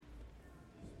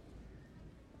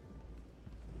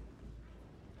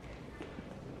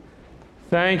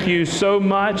Thank you so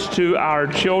much to our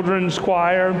children's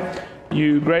choir.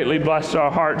 You greatly blessed our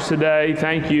hearts today.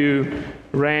 Thank you,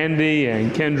 Randy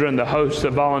and Kendra and the hosts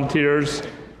of volunteers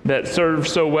that serve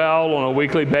so well on a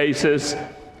weekly basis.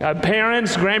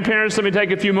 Parents, grandparents, let me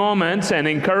take a few moments and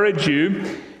encourage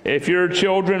you. If your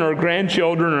children or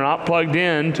grandchildren are not plugged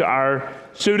in to our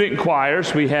student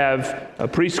choirs, we have a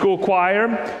preschool choir,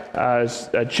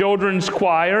 a children's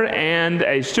choir, and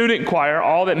a student choir,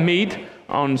 all that meet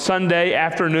on Sunday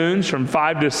afternoons from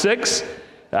 5 to 6.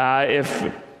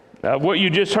 If what you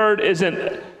just heard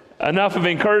isn't enough of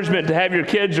encouragement to have your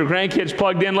kids or grandkids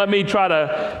plugged in, let me try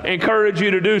to encourage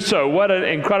you to do so. What an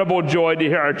incredible joy to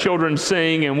hear our children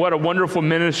sing, and what a wonderful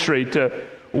ministry to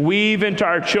weave into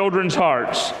our children's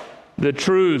hearts the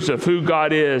truths of who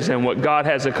God is and what God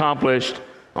has accomplished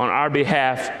on our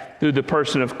behalf through the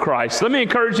person of Christ. Let me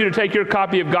encourage you to take your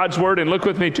copy of God's Word and look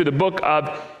with me to the book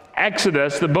of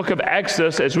Exodus, the book of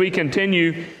Exodus, as we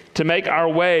continue to make our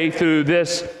way through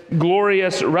this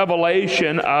glorious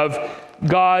revelation of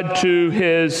God to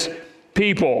His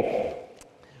people.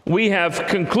 We have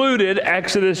concluded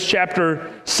Exodus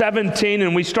chapter 17,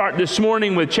 and we start this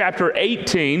morning with chapter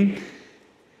 18.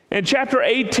 And chapter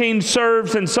 18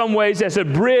 serves in some ways as a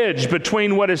bridge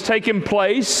between what has taken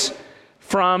place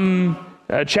from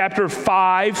chapter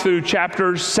 5 through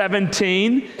chapter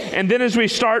 17. And then as we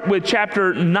start with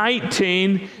chapter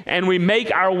 19 and we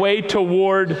make our way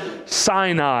toward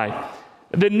Sinai.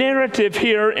 The narrative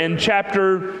here in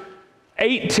chapter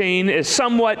 18 is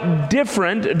somewhat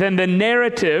different than the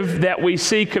narrative that we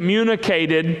see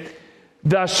communicated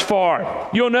thus far.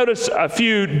 You'll notice a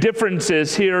few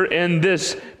differences here in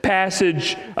this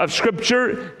passage of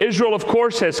Scripture. Israel, of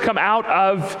course, has come out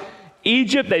of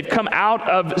Egypt. They've come out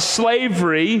of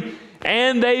slavery,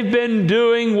 and they've been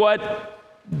doing what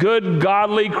good,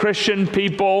 godly Christian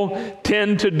people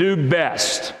tend to do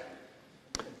best.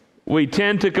 We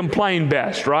tend to complain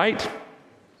best, right?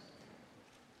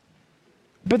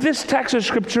 But this text of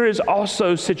Scripture is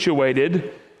also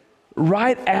situated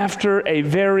right after a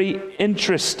very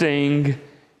interesting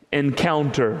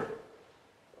encounter.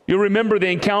 You'll remember the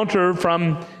encounter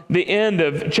from the end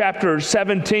of chapter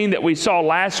 17 that we saw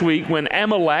last week, when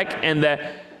Amalek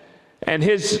and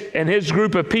his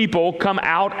group of people come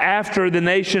out after the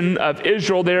nation of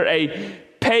Israel. They're a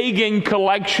pagan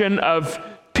collection of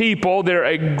people. They're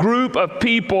a group of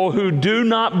people who do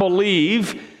not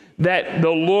believe that the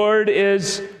Lord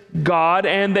is God,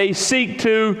 and they seek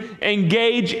to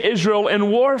engage Israel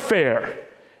in warfare.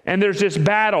 And there's this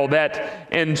battle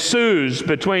that ensues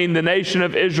between the nation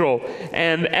of Israel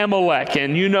and Amalek.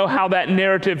 And you know how that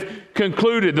narrative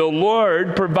concluded. The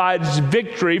Lord provides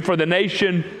victory for the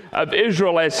nation of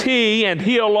Israel as He, and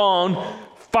He alone,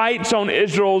 fights on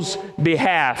Israel's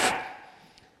behalf.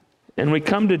 And we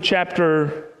come to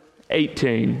chapter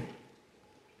 18.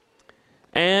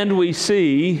 And we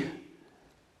see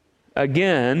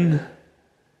again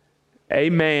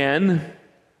a man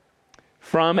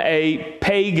from a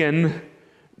pagan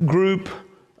group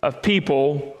of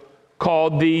people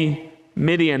called the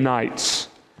Midianites.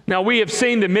 Now, we have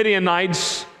seen the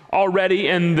Midianites already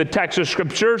in the text of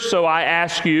Scripture, so I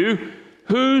ask you,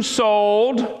 who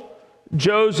sold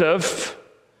Joseph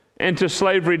into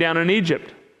slavery down in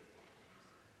Egypt?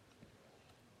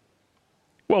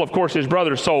 Well, of course, his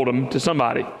brother sold him to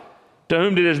somebody. To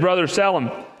whom did his brother sell him?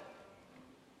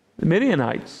 The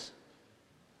Midianites.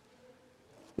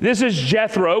 This is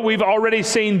Jethro. We've already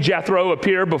seen Jethro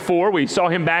appear before. We saw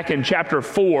him back in chapter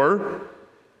 4.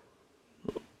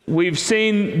 We've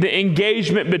seen the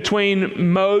engagement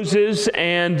between Moses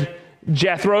and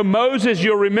Jethro. Moses,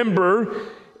 you'll remember,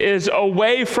 is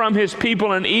away from his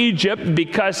people in Egypt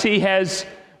because he has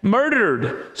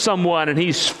murdered someone, and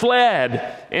he's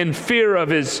fled in fear of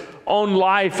his own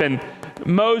life. And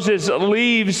Moses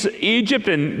leaves Egypt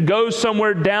and goes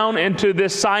somewhere down into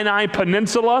this Sinai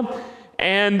Peninsula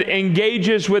and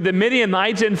engages with the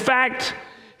Midianites. In fact,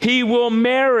 he will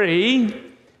marry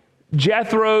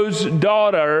Jethro's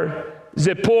daughter,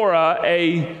 Zipporah,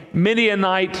 a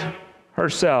Midianite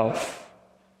herself.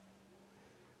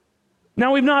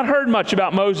 Now, we've not heard much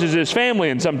about Moses' family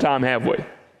in some time, have we?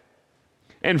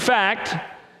 In fact,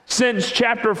 since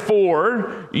chapter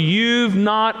 4, you've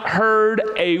not heard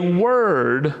a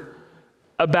word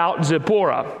about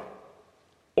Zipporah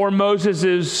or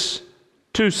Moses'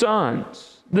 two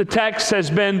sons. The text has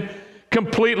been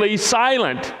completely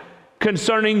silent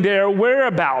concerning their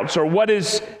whereabouts or what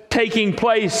is taking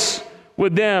place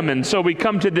with them. And so we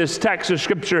come to this text of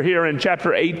Scripture here in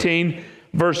chapter 18,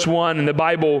 verse 1, and the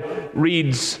Bible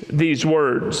reads these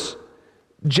words.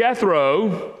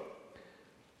 Jethro,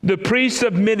 the priest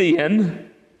of Midian,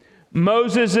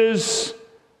 Moses'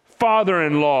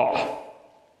 father-in-law.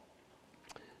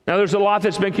 Now, there's a lot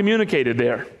that's been communicated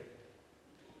there.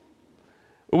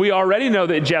 We already know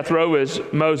that Jethro is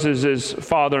Moses'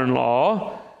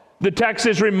 father-in-law. The text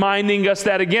is reminding us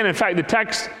that again. In fact, the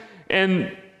text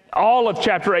in all of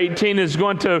chapter 18 is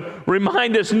going to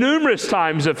remind us numerous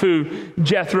times of who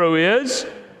Jethro is.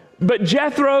 But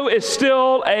Jethro is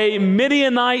still a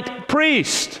Midianite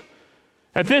priest.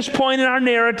 At this point in our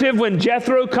narrative, when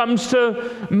Jethro comes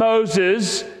to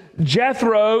Moses,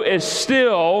 Jethro is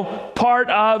still part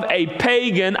of a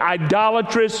pagan,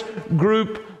 idolatrous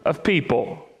group of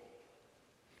people.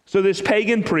 So this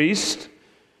pagan priest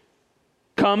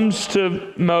comes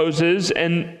to Moses,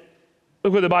 and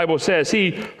look what the Bible says.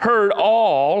 He heard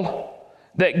all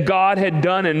that God had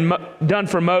done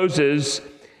for Moses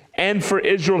and for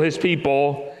Israel, his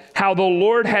people, how the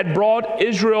Lord had brought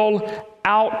Israel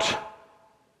out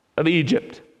of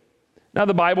Egypt. Now,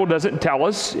 the Bible doesn't tell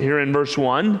us here in verse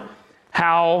 1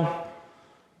 how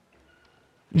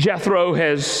Jethro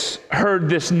has heard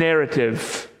this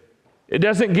narrative. It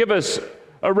doesn't give us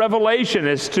a revelation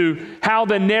as to how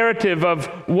the narrative of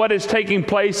what is taking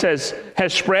place has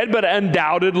spread, but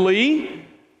undoubtedly,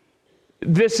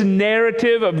 this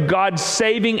narrative of God's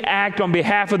saving act on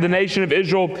behalf of the nation of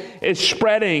Israel is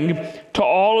spreading to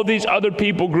all of these other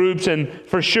people groups, and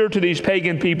for sure to these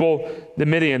pagan people, the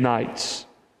Midianites.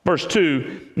 Verse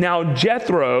 2, now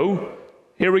Jethro,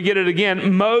 here we get it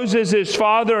again, Moses'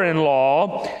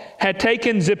 father-in-law had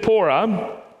taken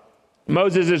Zipporah,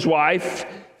 Moses' wife,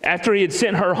 after he had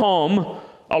sent her home,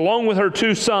 along with her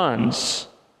 2 sons.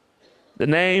 The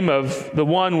name of the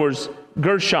one was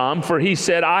Gershom, for he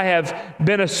said, I have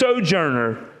been a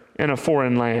sojourner in a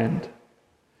foreign land.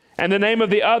 And the name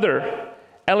of the other,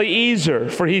 Eliezer,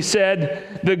 for he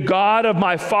said, the God of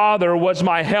my father was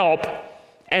my help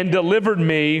and delivered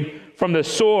me from the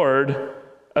sword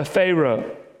of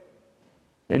Pharaoh.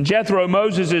 And Jethro,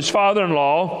 Moses'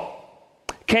 father-in-law,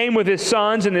 came with his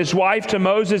sons and his wife to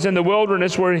Moses in the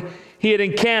wilderness where he had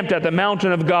encamped at the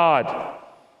mountain of God.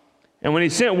 And when he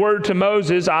sent word to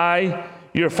Moses, I,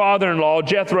 your father-in-law,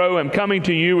 Jethro, am coming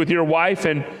to you with your wife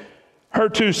and her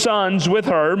 2 sons with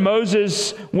her,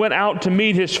 Moses went out to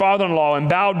meet his father-in-law and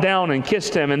bowed down and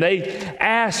kissed him. And they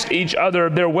asked each other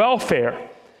their welfare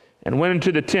and went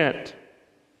into the tent.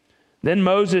 Then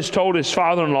Moses told his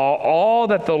father-in-law all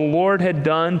that the Lord had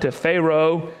done to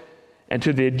Pharaoh and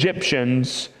to the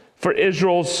Egyptians for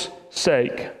Israel's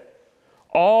sake.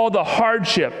 All the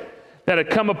hardship that had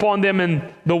come upon them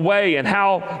in the way and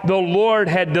how the Lord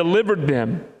had delivered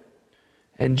them.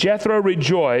 And Jethro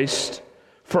rejoiced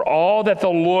for all that the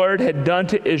Lord had done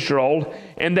to Israel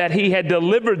and that he had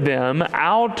delivered them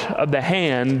out of the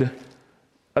hand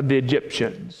of the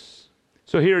Egyptians.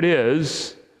 So here it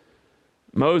is,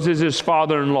 Moses'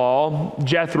 father-in-law,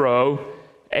 Jethro,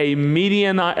 a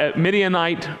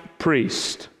Midianite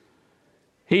priest.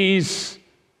 He's,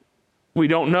 we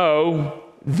don't know,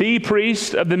 the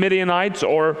priest of the Midianites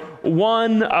or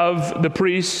one of the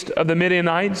priests of the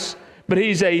Midianites, but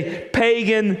he's a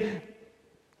pagan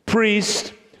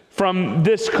priest from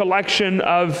this collection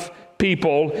of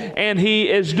people, and he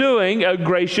is doing a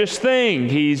gracious thing.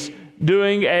 He's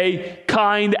doing a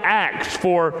kind act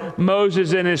for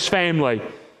Moses and his family.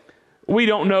 We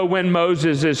don't know when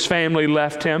Moses' family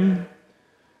left him.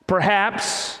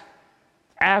 Perhaps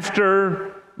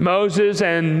after Moses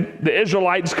and the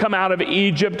Israelites come out of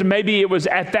Egypt, maybe it was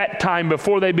at that time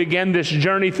before they began this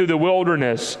journey through the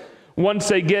wilderness. Once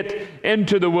they get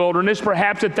into the wilderness,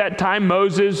 perhaps at that time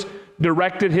Moses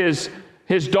directed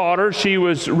his daughter. She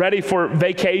was ready for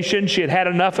vacation. She had had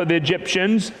enough of the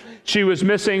Egyptians. She was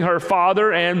missing her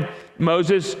father, and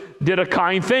Moses did a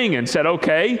kind thing and said,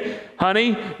 okay,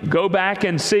 honey, go back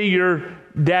and see your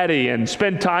daddy and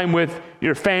spend time with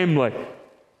your family.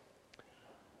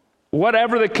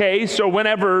 Whatever the case or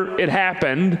whenever it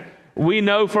happened, we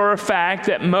know for a fact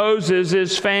that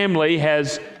Moses' family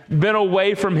has been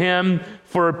away from him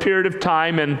for a period of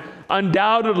time, and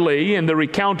undoubtedly, in the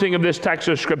recounting of this text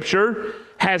of Scripture,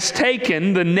 has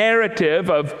taken the narrative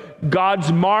of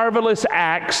God's marvelous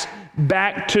acts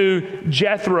back to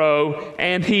Jethro,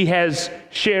 and he has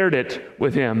shared it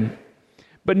with him.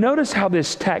 But notice how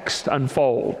this text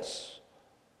unfolds.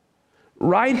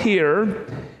 Right here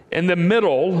in the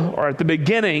middle, or at the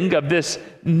beginning of this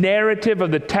narrative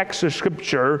of the text of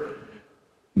Scripture,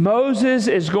 Moses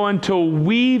is going to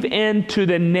weave into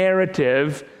the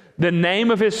narrative the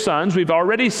name of his sons. We've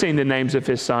already seen the names of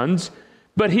his sons,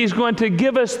 but he's going to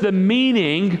give us the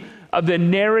meaning of the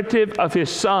narrative of his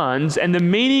sons, and the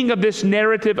meaning of this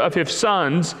narrative of his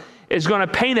sons is going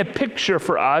to paint a picture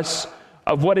for us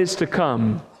of what is to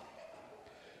come.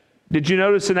 Did you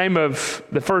notice the name of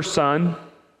the first son?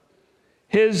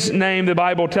 His name, the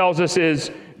Bible tells us,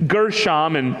 is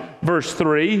Gershom in verse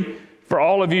 3. For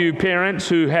all of you parents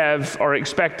who are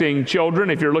expecting children,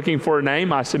 if you're looking for a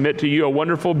name, I submit to you a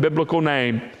wonderful biblical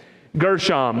name,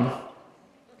 Gershom.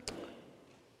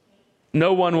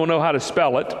 No one will know how to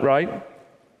spell it, right?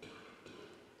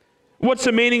 What's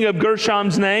the meaning of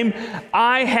Gershom's name?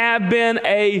 I have been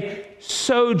a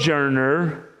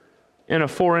sojourner in a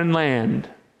foreign land.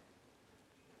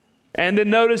 And then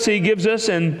notice he gives us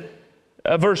in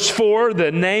verse 4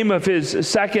 the name of his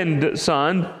second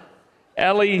son,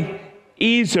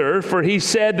 Eliezer, for he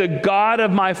said, the God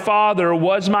of my father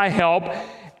was my help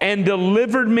and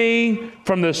delivered me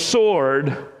from the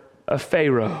sword of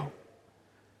Pharaoh.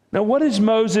 Now, what is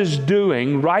Moses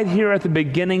doing right here at the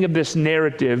beginning of this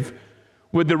narrative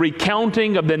with the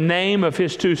recounting of the name of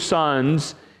his two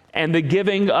sons and the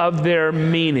giving of their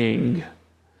meaning?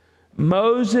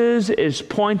 Moses is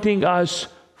pointing us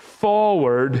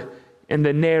forward in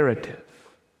the narrative.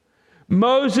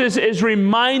 Moses is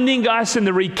reminding us in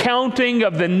the recounting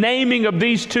of the naming of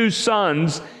these two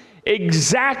sons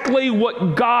exactly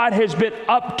what God has been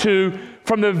up to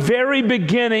from the very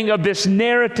beginning of this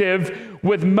narrative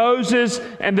with Moses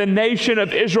and the nation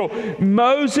of Israel.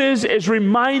 Moses is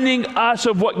reminding us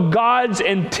of what God's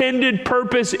intended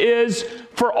purpose is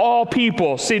for all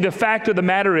people. See, the fact of the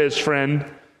matter is, friend,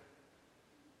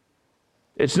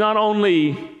 it's not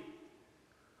only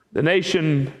the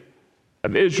nation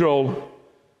of Israel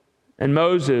and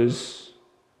Moses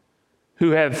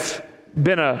who have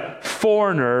been a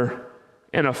foreigner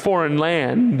in a foreign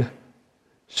land.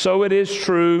 So it is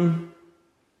true,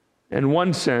 in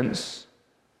one sense,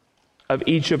 of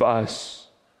each of us.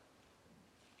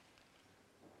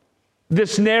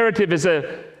 This narrative is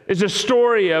a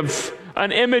story of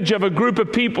an image of a group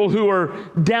of people who are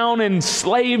down in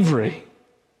slavery.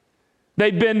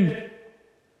 They've been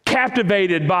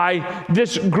captivated by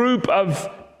this group of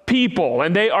people,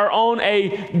 and they are on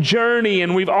a journey,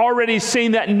 and we've already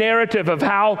seen that narrative of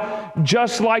how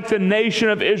just like the nation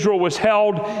of Israel was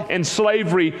held in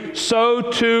slavery, so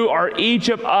too are each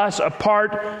of us,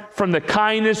 apart from the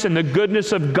kindness and the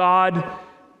goodness of God,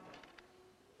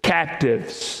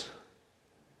 captives,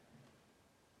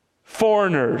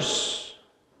 foreigners,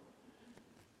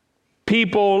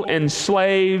 people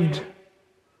enslaved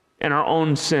in our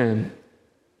own sin.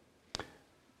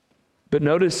 But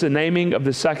notice the naming of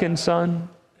the second son,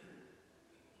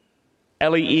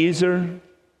 Eliezer.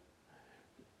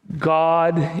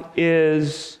 God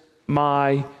is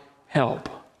my help.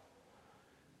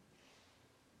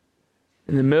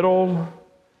 In the middle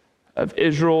of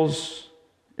Israel's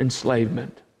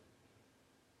enslavement,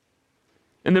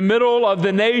 in the middle of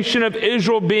the nation of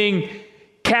Israel being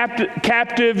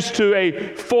captives to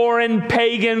a foreign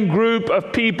pagan group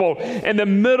of people, in the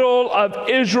middle of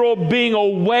Israel being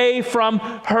away from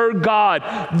her God,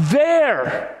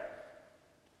 there,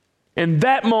 in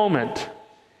that moment,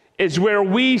 is where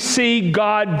we see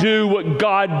God do what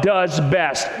God does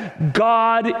best.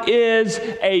 God is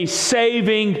a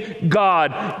saving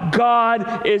God.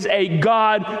 God is a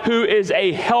God who is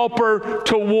a helper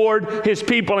toward his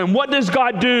people. And what does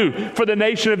God do for the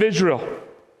nation of Israel?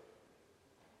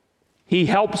 He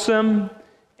helps them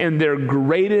in their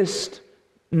greatest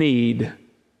need.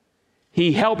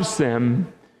 He helps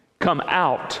them come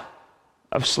out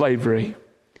of slavery.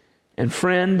 And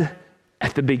friend,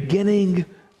 at the beginning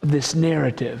of this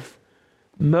narrative,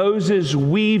 Moses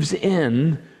weaves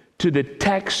in to the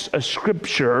text of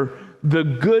Scripture the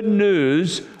good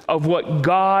news of what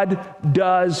God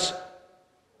does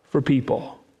for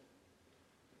people.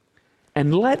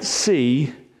 And let's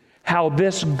see how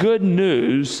this good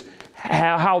news,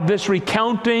 how this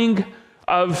recounting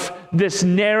of this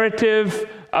narrative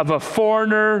of a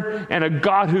foreigner and a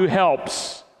God who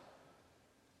helps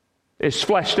is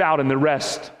fleshed out in the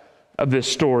rest of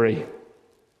this story.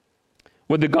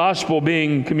 With the gospel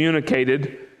being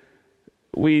communicated,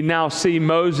 we now see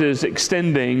Moses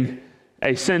extending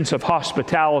a sense of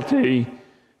hospitality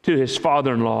to his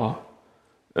father-in-law.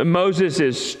 Moses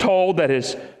is told that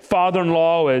his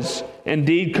father-in-law is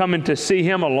indeed coming to see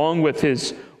him along with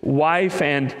his wife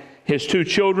and his two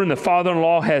children. The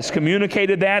father-in-law has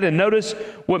communicated that, and notice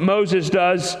what Moses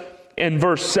does in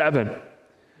verse 7.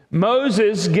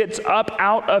 Moses gets up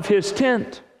out of his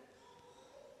tent.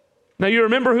 Now you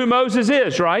remember who Moses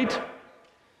is, right?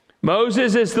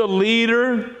 Moses is the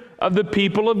leader of the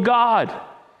people of God.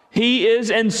 He is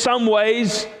in some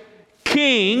ways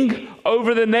king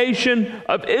over the nation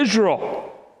of Israel.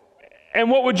 And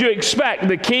what would you expect?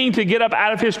 The king to get up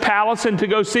out of his palace and to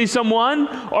go see someone,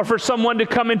 or for someone to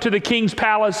come into the king's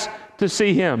palace to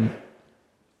see him?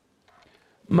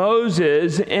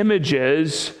 Moses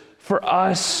images for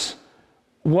us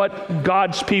what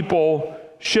God's people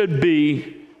should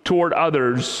be toward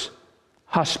others: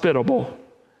 hospitable.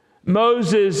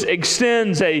 Moses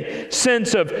extends a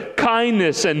sense of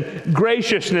kindness and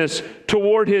graciousness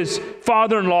toward his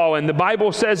father-in-law, and the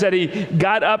Bible says that he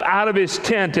got up out of his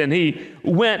tent and he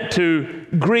went to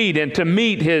greet and to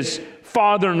meet his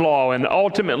father-in-law and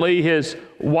ultimately his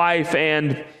wife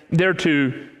and their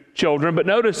 2 children. But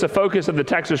notice the focus of the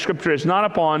text of Scripture is not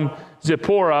upon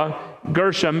Zipporah,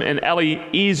 Gershom, and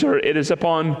Eliezer. It is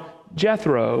upon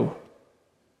Jethro.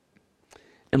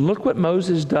 And look what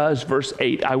Moses does, verse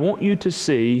 8. I want you to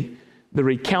see the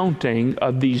recounting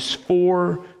of these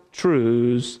 4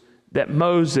 truths that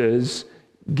Moses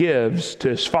gives to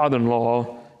his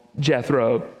father-in-law,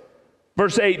 Jethro.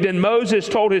 Verse 8, then Moses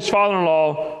told his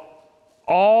father-in-law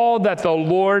all that the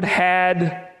Lord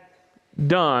had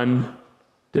done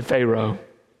to Pharaoh.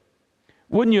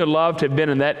 Wouldn't you love to have been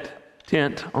in that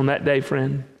tent on that day,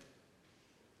 friend?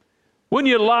 Wouldn't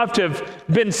you love to have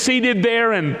been seated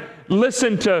there and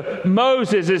listened to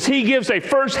Moses as he gives a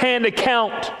first-hand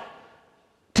account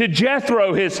to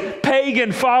Jethro, his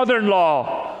pagan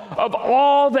father-in-law, of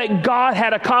all that God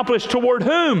had accomplished toward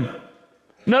whom?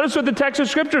 Notice what the text of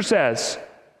Scripture says.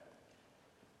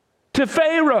 To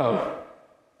Pharaoh.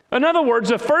 In other words,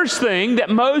 the first thing that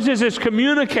Moses is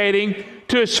communicating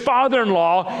to his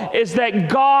father-in-law is that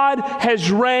God has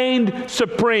reigned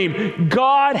supreme.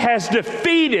 God has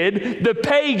defeated the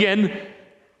pagan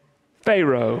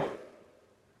Pharaoh.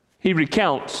 He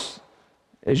recounts,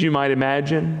 as you might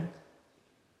imagine,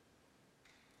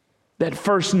 that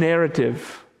first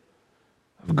narrative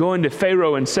of going to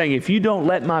Pharaoh and saying, if you don't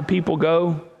let my people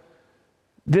go,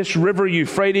 this river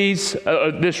Euphrates,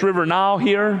 this river Nile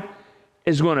here,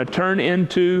 is going to turn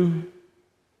into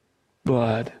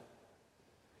blood.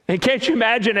 And can't you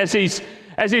imagine as he's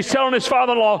telling his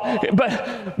father-in-law,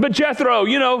 but Jethro,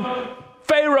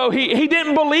 Pharaoh, he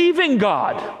didn't believe in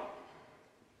God.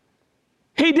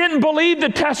 He didn't believe the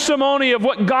testimony of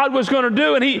what God was going to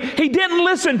do, and he didn't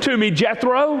listen to me,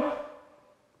 Jethro.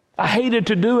 I hated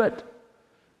to do it.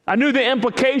 I knew the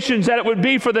implications that it would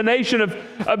be for the nation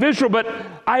of Israel, but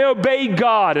I obeyed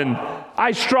God, and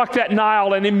I struck that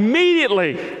Nile, and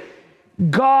immediately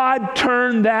God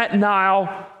turned that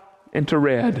Nile into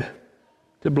red,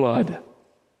 to blood.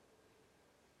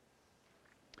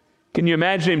 Can you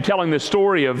imagine him telling the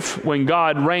story of when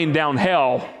God rained down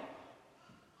hell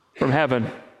from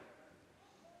heaven?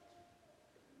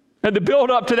 And the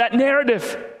build up to that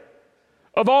narrative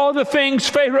of all the things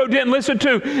Pharaoh didn't listen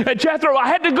to. And Jethro, I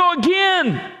had to go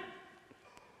again.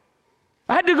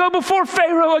 I had to go before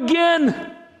Pharaoh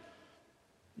again.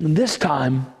 And this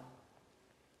time,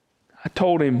 I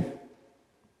told him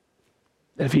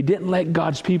that if he didn't let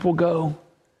God's people go,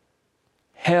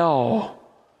 hell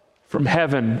from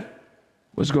heaven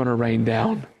was going to rain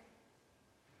down.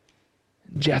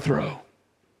 Jethro,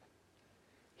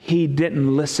 he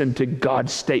didn't listen to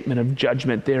God's statement of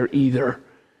judgment there either.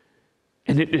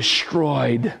 And it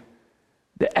destroyed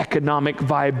the economic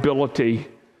viability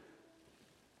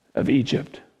of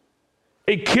Egypt.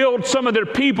 It killed some of their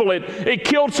people. It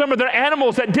killed some of their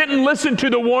animals that didn't listen to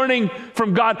the warning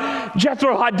from God.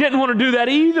 Jethro, I didn't want to do that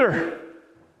either.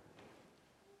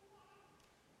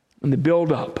 And the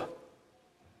build-up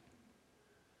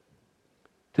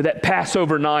to that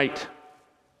Passover night,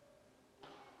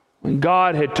 when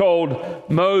God had told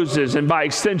Moses, and by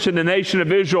extension the nation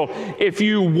of Israel, if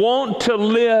you want to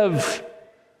live,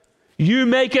 you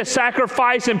make a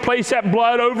sacrifice and place that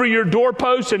blood over your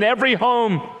doorpost, in every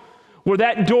home where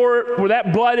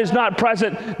that blood is not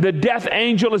present, the death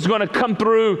angel is going to come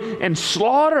through and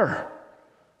slaughter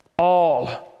all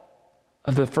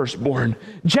of the firstborn.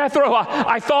 Jethro,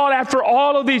 I thought after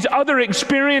all of these other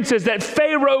experiences that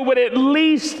Pharaoh would at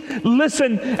least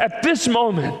listen at this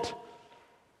moment.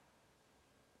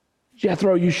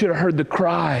 Jethro, you should have heard the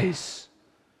cries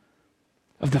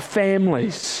of the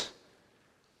families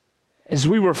as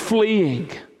we were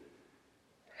fleeing,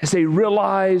 as they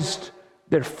realized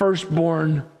their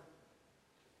firstborn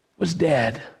was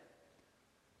dead.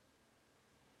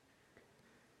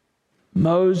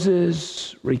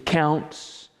 Moses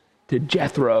recounts to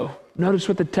Jethro, notice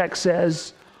what the text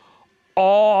says,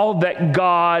 all that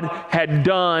God had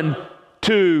done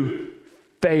to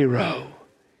Pharaoh.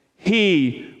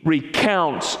 He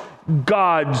recounts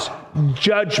God's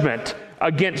judgment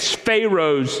against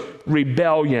Pharaoh's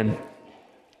rebellion.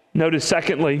 Notice,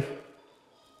 secondly,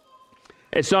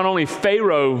 it's not only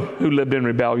Pharaoh who lived in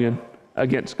rebellion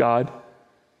against God.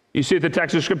 You see what the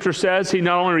text of Scripture says? He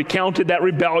not only recounted that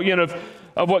rebellion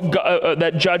of what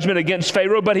that judgment against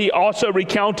Pharaoh, but he also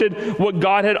recounted what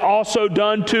God had also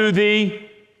done to the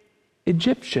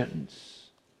Egyptians.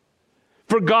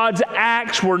 For God's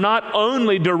acts were not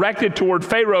only directed toward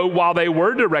Pharaoh while they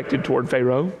were directed toward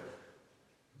Pharaoh,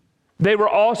 they were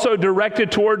also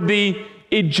directed toward the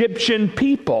Egyptian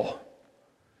people.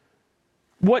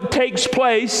 What takes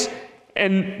place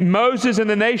in Moses and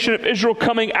the nation of Israel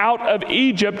coming out of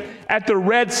Egypt at the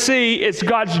Red Sea is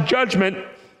God's judgment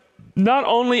not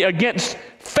only against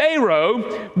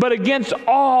Pharaoh, but against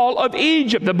all of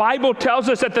Egypt. The Bible tells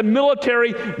us that the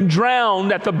military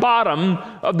drowned at the bottom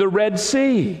of the Red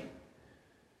Sea.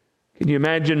 Can you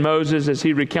imagine Moses as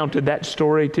he recounted that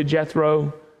story to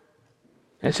Jethro?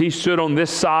 As he stood on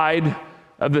this side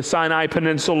of the Sinai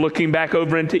Peninsula looking back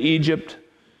over into Egypt,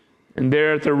 and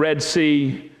there at the Red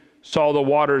Sea saw the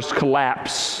waters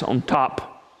collapse on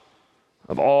top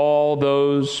of all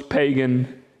those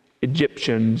pagan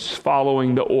Egyptians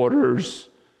following the orders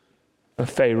of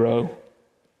Pharaoh.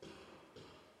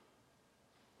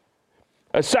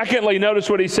 Secondly, notice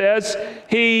what he says.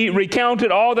 He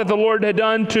recounted all that the Lord had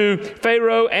done to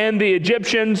Pharaoh and the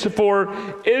Egyptians for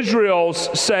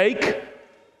Israel's sake.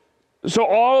 So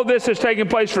all of this has taken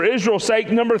place for Israel's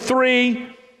sake. Number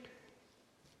 3,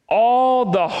 all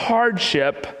the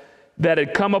hardship that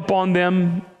had come upon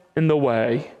them in the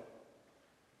way.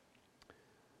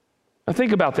 Now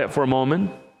think about that for a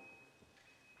moment.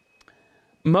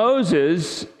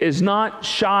 Moses is not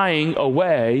shying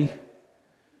away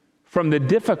from the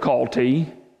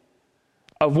difficulty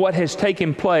of what has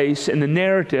taken place in the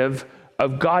narrative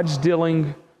of God's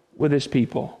dealing with his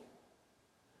people.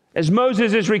 As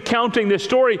Moses is recounting this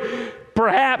story,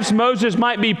 perhaps Moses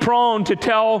might be prone to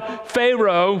tell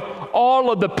Pharaoh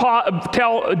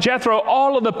tell Jethro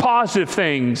all of the positive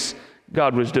things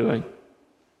God was doing.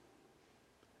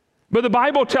 But the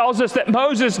Bible tells us that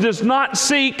Moses does not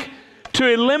seek to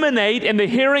eliminate in the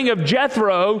hearing of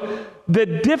Jethro the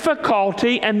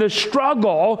difficulty and the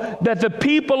struggle that the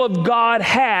people of God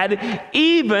had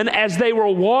even as they were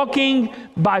walking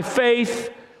by faith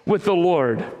with the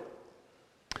Lord.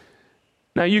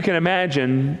 Now you can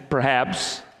imagine,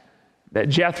 perhaps, that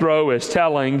Jethro is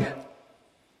telling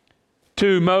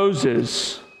to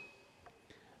Moses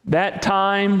that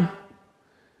time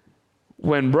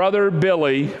when Brother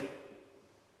Billy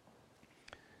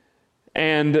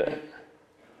and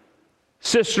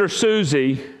Sister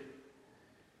Susie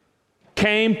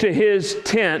came to his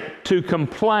tent to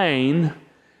complain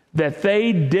that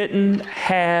they didn't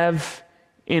have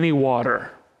any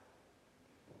water.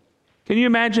 Can you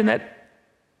imagine that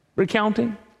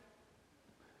recounting?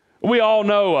 We all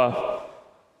know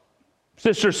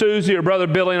Sister Susie or Brother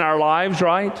Billy in our lives,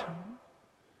 right?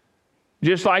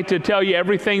 Just like to tell you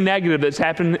everything negative that's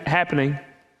happening.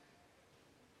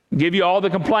 Give you all the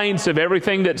complaints of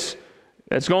everything that's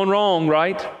going wrong,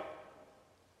 right?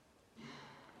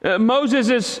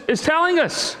 Moses is telling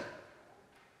us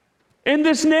in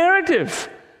this narrative,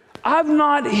 I've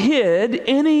not hid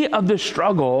any of the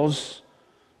struggles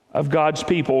of God's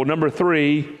people. Number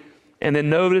 3, and then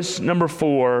notice number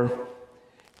 4,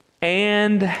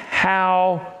 and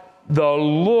how the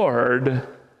Lord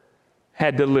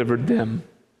had delivered them.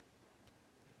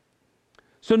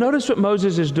 So notice what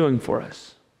Moses is doing for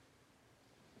us.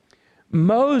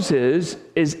 Moses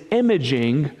is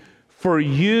imaging for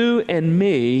you and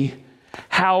me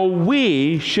how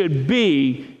we should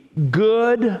be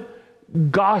good,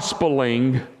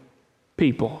 gospeling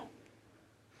people.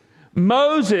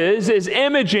 Moses is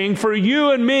imaging for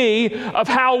you and me of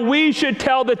how we should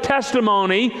tell the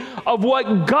testimony of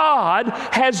what God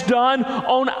has done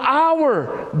on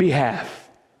our behalf.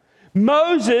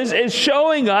 Moses is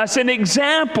showing us an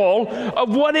example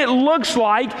of what it looks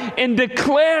like in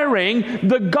declaring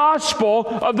the gospel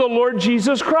of the Lord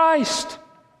Jesus Christ.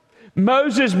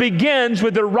 Moses begins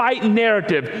with the right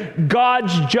narrative,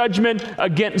 God's judgment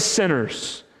against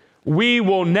sinners. We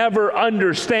will never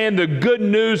understand the good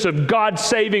news of God's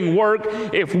saving work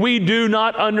if we do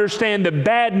not understand the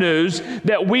bad news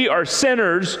that we are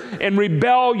sinners in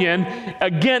rebellion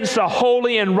against a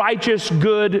holy and righteous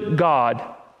good God.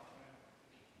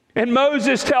 And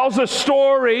Moses tells a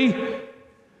story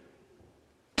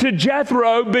to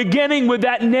Jethro, beginning with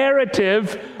that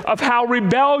narrative of how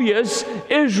rebellious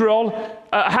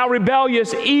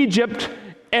Egypt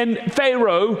and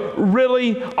Pharaoh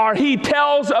really are. He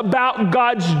tells about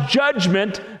God's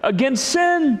judgment against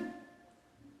sin.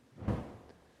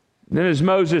 Then as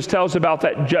Moses tells about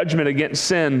that judgment against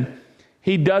sin,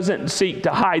 he doesn't seek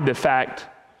to hide the fact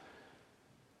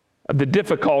of the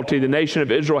difficulty the nation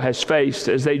of Israel has faced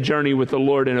as they journey with the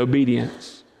Lord in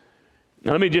obedience.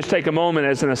 Now let me just take a moment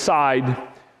as an aside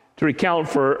to recount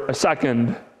for a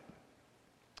second.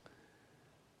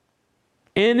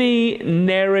 Any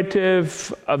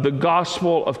narrative of the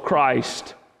gospel of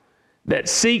Christ that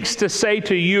seeks to say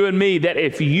to you and me that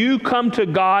if you come to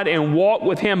God and walk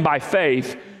with Him by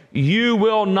faith, you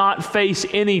will not face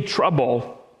any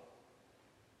trouble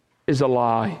is a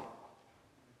lie.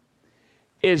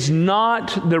 Is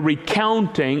not the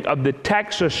recounting of the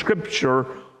text of Scripture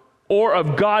or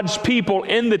of God's people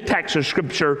in the text of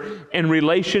Scripture in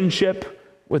relationship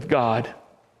with God.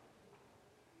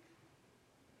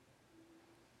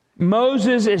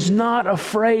 Moses is not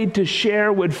afraid to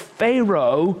share with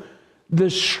Pharaoh the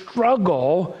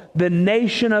struggle the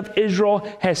nation of Israel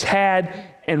has had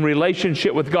in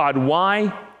relationship with God.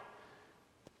 Why?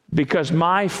 Because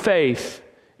my faith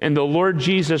in the Lord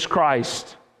Jesus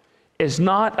Christ is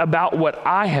not about what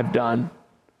I have done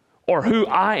or who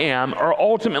I am or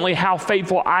ultimately how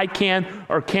faithful I can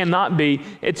or cannot be.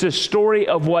 It's a story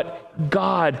of what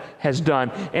God has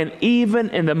done. And even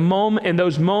in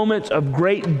those moments of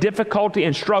great difficulty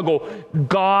and struggle,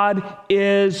 God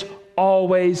is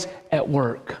always at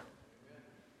work.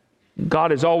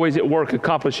 God is always at work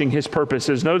accomplishing His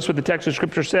purposes. Notice what the text of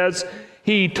Scripture says.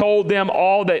 He told them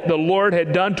all that the Lord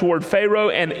had done toward Pharaoh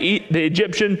and the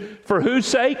Egyptian. For whose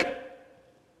sake?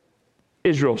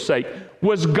 Israel's sake.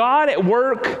 Was God at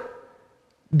work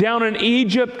down in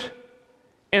Egypt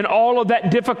and all of that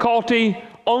difficulty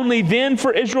only then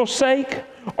for Israel's sake?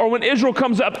 Or when Israel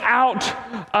comes up out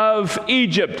of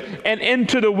Egypt and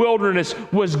into the wilderness,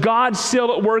 was God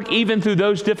still at work even through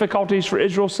those difficulties for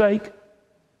Israel's sake?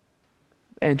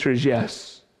 The answer is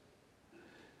yes.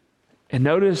 And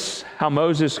notice how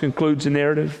Moses concludes the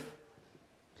narrative.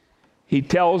 He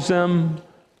tells them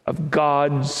of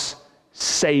God's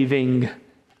saving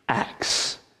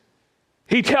acts.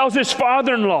 He tells his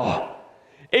father-in-law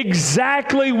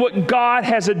exactly what God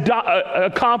has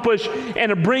accomplished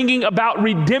in bringing about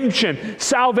redemption,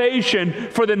 salvation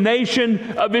for the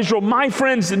nation of Israel. My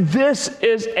friends, this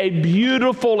is a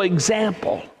beautiful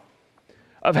example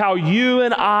of how you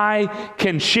and I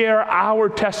can share our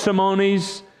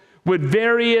testimonies with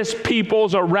various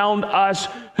peoples around us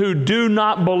who do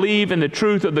not believe in the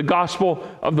truth of the gospel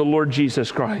of the Lord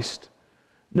Jesus Christ.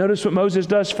 Notice what Moses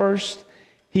does first.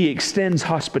 He extends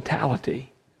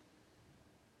hospitality.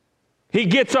 He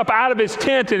gets up out of his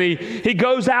tent and he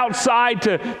goes outside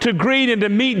to greet and to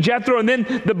meet Jethro. And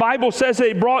then the Bible says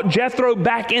they brought Jethro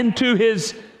back into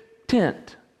his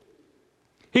tent.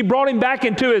 He brought him back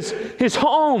into his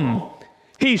home.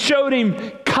 He showed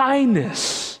him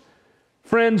kindness.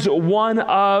 Friends, one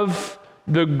of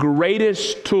the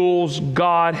greatest tools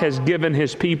God has given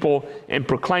His people in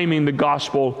proclaiming the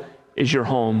gospel is your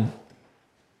home.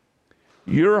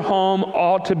 Your home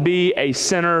ought to be a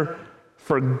center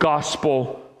for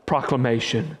gospel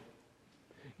proclamation.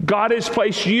 God has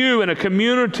placed you in a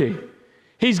community.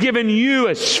 He's given you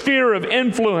a sphere of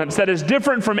influence that is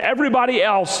different from everybody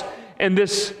else in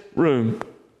this room,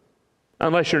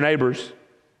 unless you're neighbors.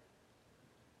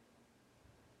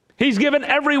 He's given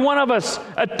every one of us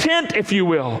a tent, if you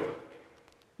will.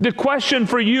 The question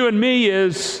for you and me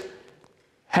is,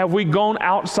 have we gone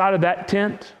outside of that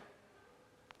tent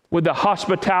with the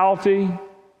hospitality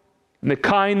and the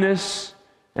kindness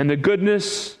and the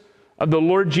goodness of the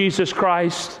Lord Jesus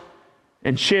Christ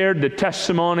and shared the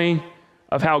testimony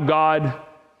of how God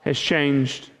has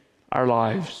changed our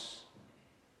lives?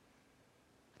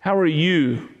 How are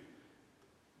you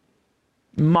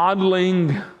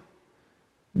modeling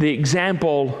the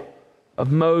example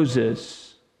of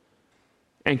Moses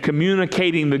and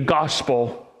communicating the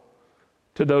gospel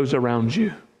to those around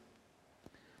you?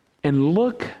 And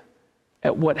look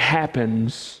at what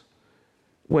happens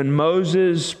when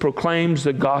Moses proclaims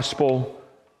the gospel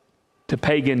to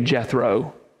pagan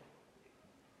Jethro.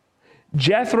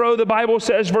 Jethro, the Bible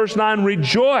says, verse 9,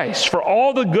 rejoiced for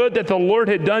all the good that the Lord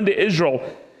had done to Israel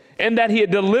and that He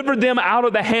had delivered them out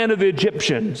of the hand of the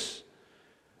Egyptians.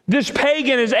 This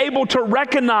pagan is able to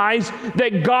recognize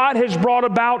that God has brought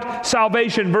about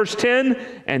salvation. Verse 10,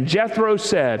 and Jethro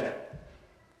said,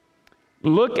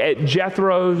 look at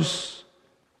Jethro's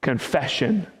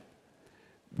confession.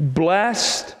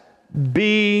 Blessed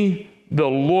be the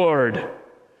Lord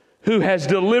who has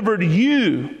delivered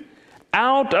you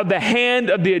out of the hand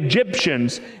of the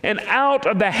Egyptians and out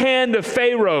of the hand of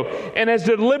Pharaoh, and has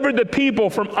delivered the people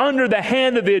from under the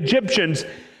hand of the Egyptians.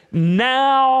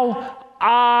 Now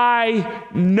I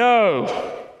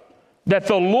know that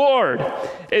the Lord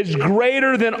is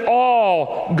greater than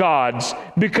all gods,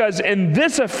 because in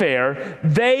this affair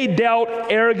they dealt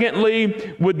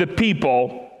arrogantly with the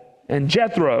people. And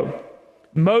Jethro,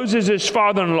 Moses'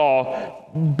 father-in-law,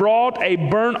 brought a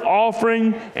burnt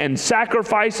offering and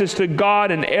sacrifices to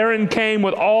God, and Aaron came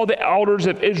with all the elders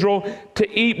of Israel to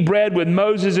eat bread with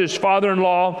Moses'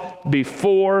 father-in-law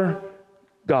before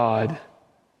God.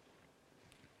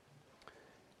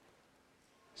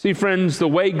 See, friends, the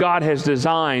way God has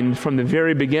designed from the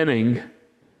very beginning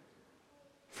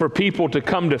for people to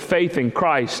come to faith in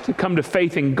Christ, to come to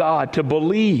faith in God, to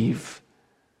believe,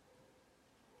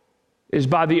 is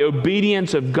by the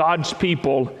obedience of God's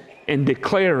people in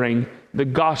declaring the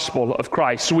gospel of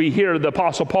Christ. So we hear the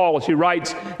Apostle Paul as he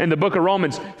writes in the book of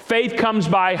Romans, faith comes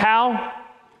by how?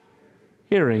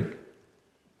 Hearing.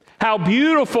 How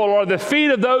beautiful are the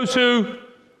feet of those who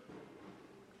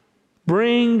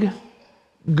bring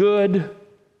good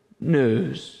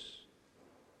news.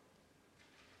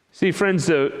 See, friends,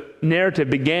 the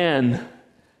narrative began,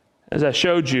 as I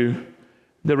showed you,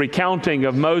 the recounting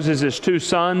of Moses' two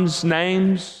sons'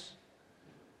 names.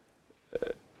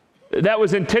 That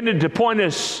was intended to point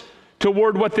us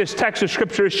toward what this text of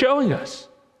Scripture is showing us.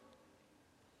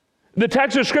 The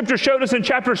text of Scripture showed us in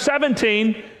chapter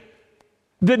 17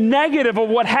 the negative of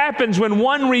what happens when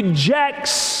one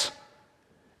rejects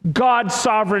God's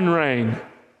sovereign reign.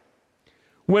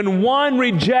 When one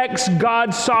rejects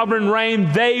God's sovereign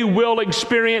reign, they will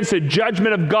experience a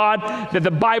judgment of God that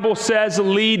the Bible says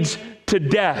leads to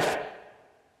death.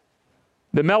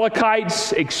 The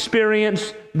Amalekites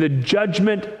experienced the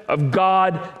judgment of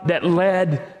God that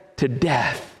led to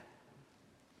death.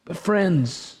 But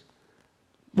friends,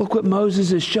 look what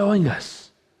Moses is showing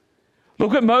us.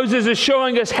 Look what Moses is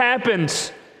showing us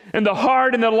happens in the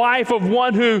heart and the life of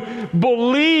one who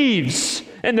believes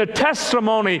in the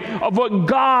testimony of what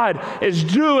God is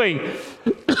doing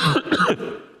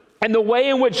and the way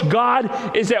in which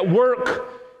God is at work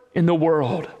in the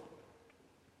world.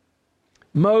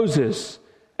 Moses,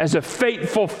 as a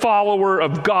faithful follower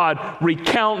of God,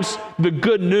 recounts the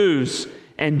good news,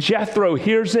 and Jethro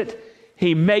hears it.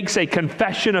 He makes a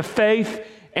confession of faith,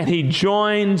 and he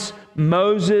joins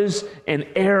Moses and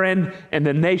Aaron and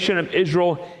the nation of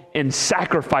Israel in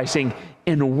sacrificing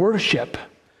in worship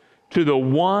to the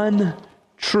one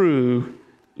true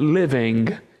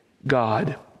living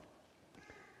God.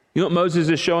 You know what Moses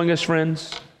is showing us,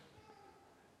 friends?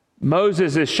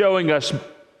 Moses is showing us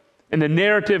in the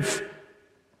narrative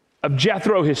of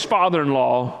Jethro, his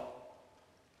father-in-law,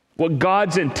 what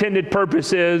God's intended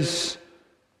purpose is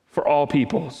for all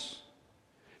peoples.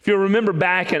 If you'll remember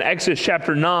back in Exodus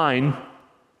chapter 9,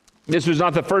 this was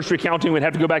not the first recounting. We'd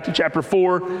have to go back to chapter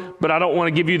 4, but I don't want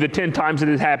to give you the 10 times that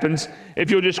it happens.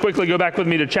 If you'll just quickly go back with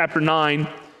me to chapter 9.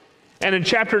 And in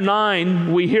chapter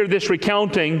 9, we hear this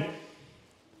recounting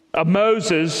of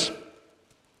Moses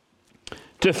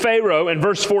to Pharaoh in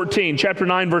verse 14, chapter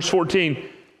 9, verse 14.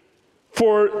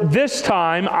 For this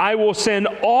time I will send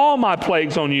all my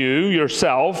plagues on you,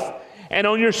 yourself, and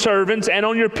on your servants, and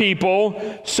on your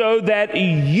people, so that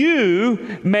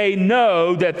you may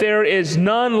know that there is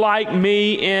none like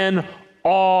me in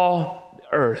all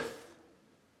the earth.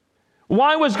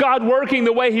 Why was God working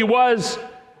the way he was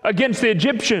against the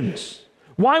Egyptians?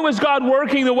 Why was God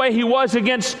working the way he was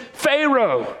against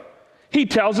Pharaoh? He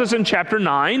tells us in chapter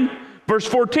 9, verse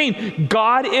 14,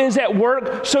 God is at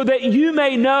work so that you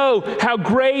may know how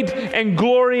great and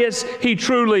glorious he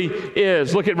truly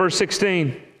is. Look at verse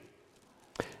 16.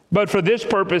 But for this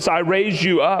purpose I raised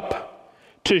you up,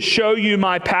 to show you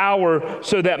my power,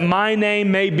 so that my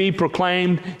name may be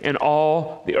proclaimed in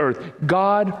all the earth.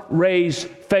 God raised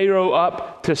Pharaoh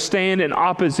up to stand in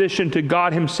opposition to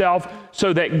God himself,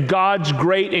 so that God's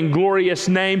great and glorious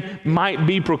name might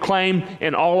be proclaimed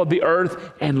in all of the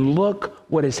earth. And look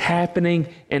what is happening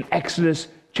in Exodus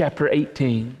chapter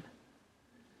 18.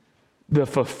 The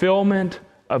fulfillment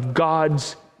of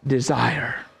God's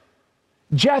desire.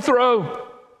 Jethro,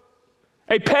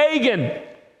 a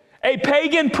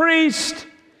pagan priest,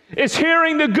 is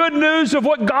hearing the good news of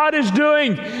what God is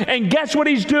doing. And guess what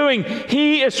he's doing?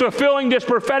 He is fulfilling this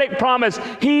prophetic promise.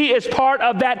 He is part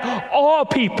of that all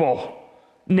people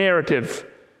narrative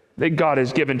that God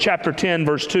has given. Chapter 10,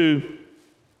 verse 2.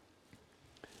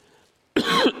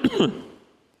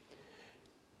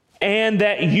 And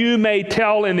that you may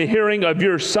tell in the hearing of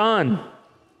your son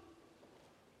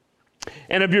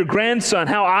and of your grandson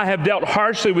how I have dealt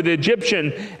harshly with the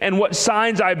Egyptian, and what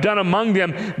signs I have done among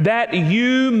them, that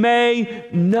you may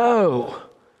know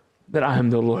that I am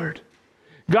the Lord.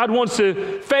 God wants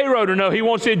Pharaoh to know. He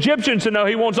wants the Egyptians to know.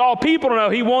 He wants all people to know.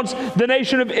 He wants the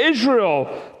nation of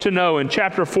Israel to know. And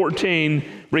chapter 14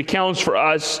 recounts for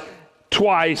us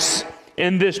twice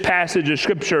in this passage of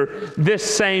Scripture this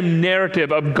same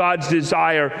narrative of God's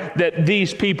desire that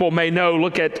these people may know.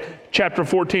 Look at chapter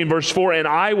 14, verse 4, and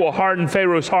I will harden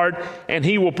Pharaoh's heart, and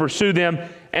he will pursue them,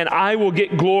 and I will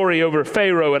get glory over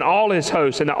Pharaoh and all his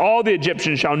hosts, and all the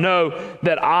Egyptians shall know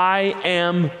that I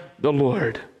am the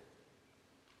Lord.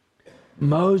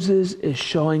 Moses is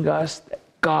showing us that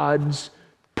God's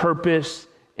purpose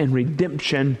and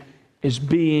redemption is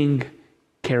being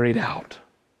carried out.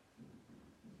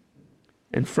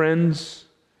 And friends,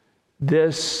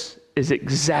 this is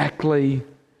exactly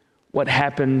what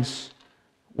happens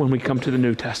when we come to the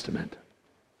New Testament.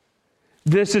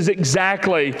 This is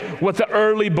exactly what the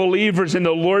early believers in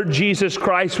the Lord Jesus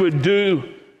Christ would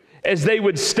do as they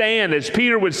would stand, as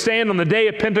Peter would stand on the day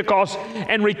of Pentecost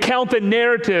and recount the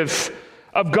narrative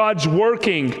of God's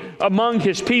working among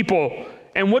his people.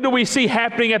 And what do we see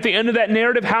happening at the end of that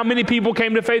narrative? How many people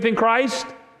came to faith in Christ?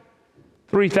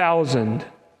 3,000.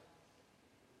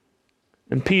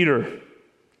 And Peter,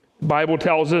 the Bible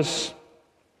tells us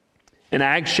in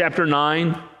Acts chapter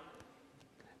 9,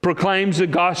 proclaims the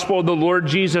gospel of the Lord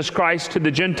Jesus Christ to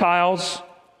the Gentiles.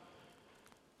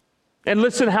 And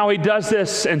listen how he does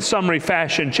this in summary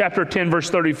fashion. Chapter 10, verse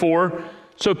 34.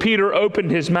 So Peter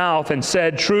opened his mouth and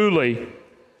said, truly,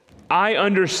 I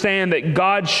understand that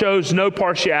God shows no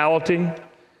partiality,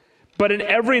 but in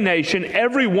every nation,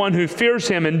 everyone who fears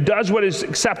him and does what is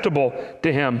acceptable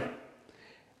to him.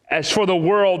 As for the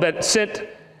word that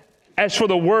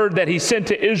he sent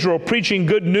to Israel, preaching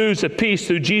good news of peace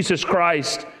through Jesus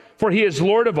Christ, for he is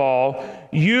Lord of all,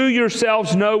 you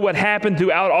yourselves know what happened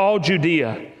throughout all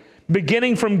Judea,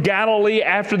 beginning from Galilee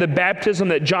after the baptism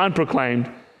that John proclaimed,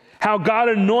 how God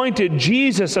anointed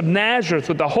Jesus of Nazareth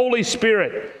with the Holy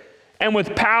Spirit and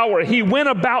with power. He went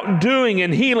about doing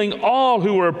and healing all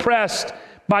who were oppressed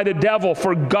by the devil,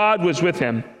 for God was with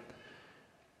him.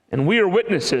 And we are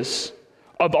witnesses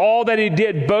of all that he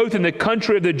did, both in the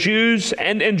country of the Jews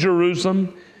and in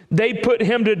Jerusalem. They put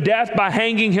him to death by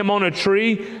hanging him on a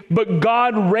tree, but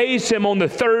God raised him on the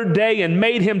third day and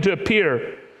made him to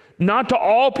appear, not to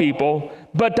all people,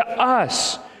 but to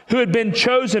us, who had been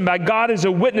chosen by God as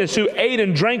a witness, who ate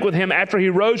and drank with him after he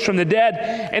rose from the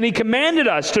dead. And he commanded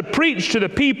us to preach to the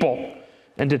people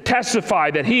and to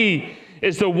testify that he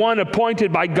is the one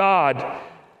appointed by God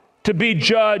to be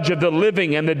judge of the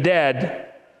living and the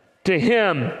dead. To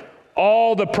him,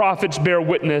 all the prophets bear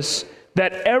witness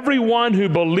that everyone who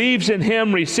believes in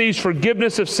him receives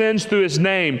forgiveness of sins through his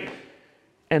name.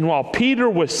 And while Peter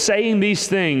was saying these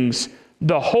things,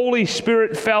 the Holy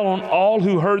Spirit fell on all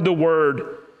who heard the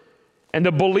word. And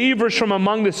the believers from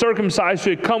among the circumcised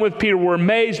who had come with Peter were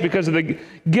amazed because of the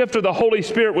gift of the Holy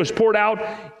Spirit was poured out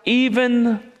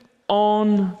even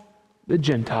on the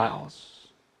Gentiles.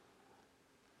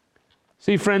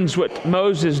 See, friends, what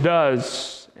Moses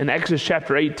does in Exodus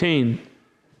chapter 18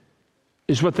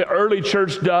 is what the early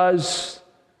church does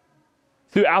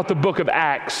throughout the book of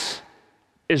Acts,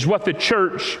 is what the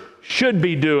church should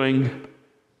be doing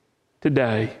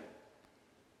today.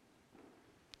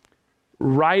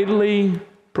 Rightly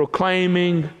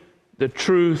proclaiming the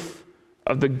truth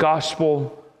of the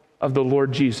gospel of the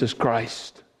Lord Jesus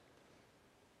Christ.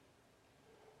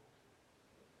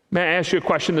 May I ask you a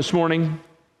question this morning?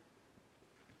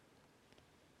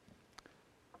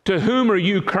 To whom are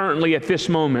you currently at this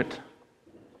moment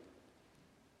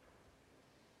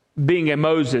being a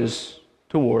Moses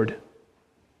toward?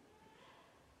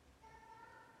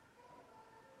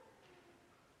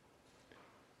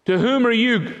 To whom are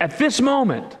you at this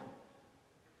moment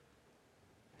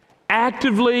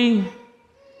actively,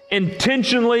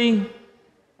 intentionally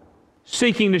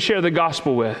seeking to share the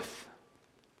gospel with?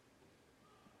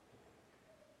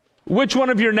 Which one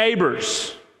of your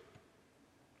neighbors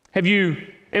have you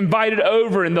invited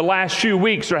over in the last few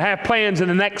weeks, or have plans in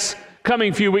the next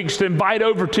coming few weeks to invite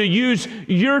over to use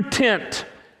your tent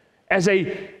as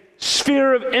a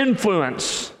sphere of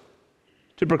influence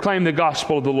to proclaim the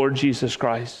gospel of the Lord Jesus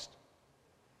Christ?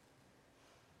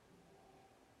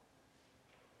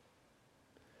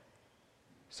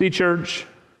 See, church,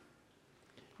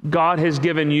 God has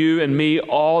given you and me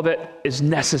all that is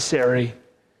necessary,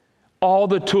 all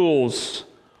the tools,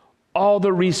 all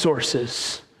the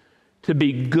resources to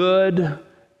be good,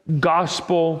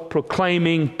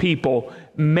 gospel-proclaiming people,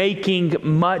 making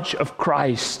much of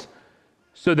Christ,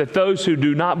 so that those who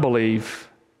do not believe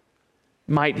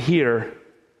might hear,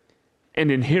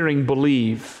 and in hearing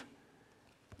believe,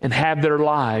 and have their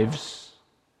lives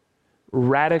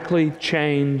radically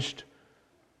changed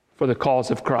for the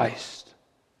cause of Christ.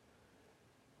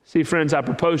 See, friends, I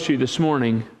propose to you this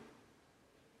morning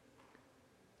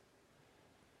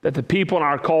that the people in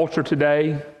our culture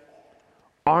today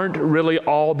aren't really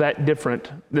all that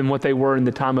different than what they were in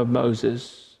the time of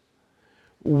Moses.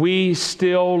 we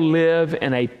still live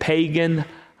in a pagan,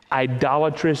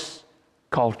 idolatrous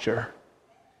culture.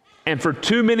 And for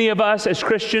too many of us as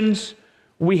Christians,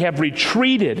 we have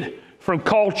retreated from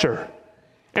culture.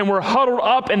 And we're huddled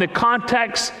up in the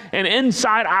context and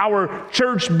inside our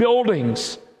church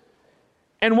buildings.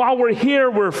 And while we're here,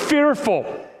 we're fearful.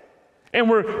 And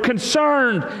we're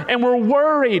concerned. And we're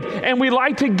worried. And we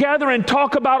like to gather and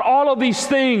talk about all of these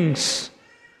things.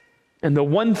 And the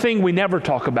one thing we never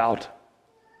talk about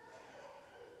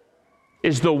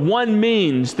is the one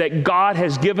means that God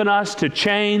has given us to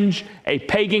change a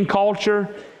pagan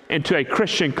culture into a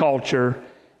Christian culture,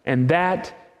 and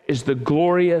that is the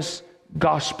glorious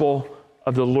gospel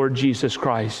of the Lord Jesus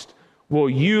Christ.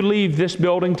 Will you leave this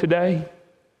building today?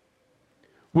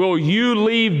 Will you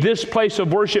leave this place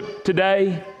of worship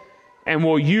today? And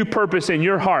will you purpose in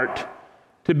your heart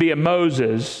to be a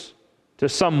Moses to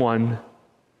someone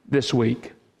this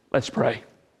week? Let's pray.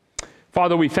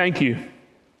 Father, we thank you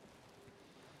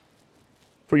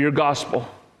for your gospel,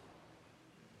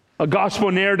 a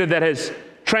gospel narrative that has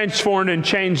transformed and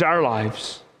changed our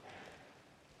lives.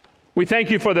 We thank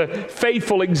you for the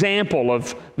faithful example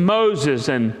of Moses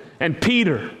and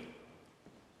Peter.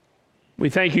 We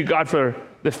thank you, God, for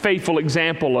the faithful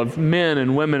example of men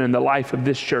and women in the life of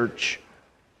this church.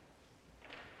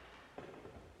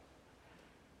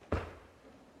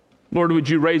 Lord, would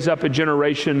you raise up a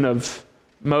generation of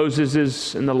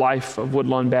Moseses in the life of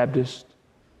Woodlawn Baptist?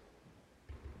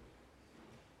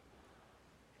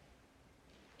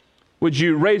 Would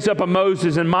you raise up a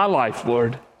Moses in my life,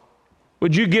 Lord?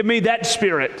 Would you give me that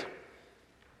spirit?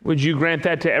 Would you grant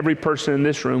that to every person in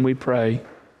this room, we pray,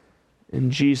 in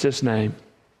Jesus' name.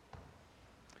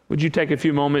 Would you take a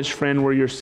few moments, friend, where you're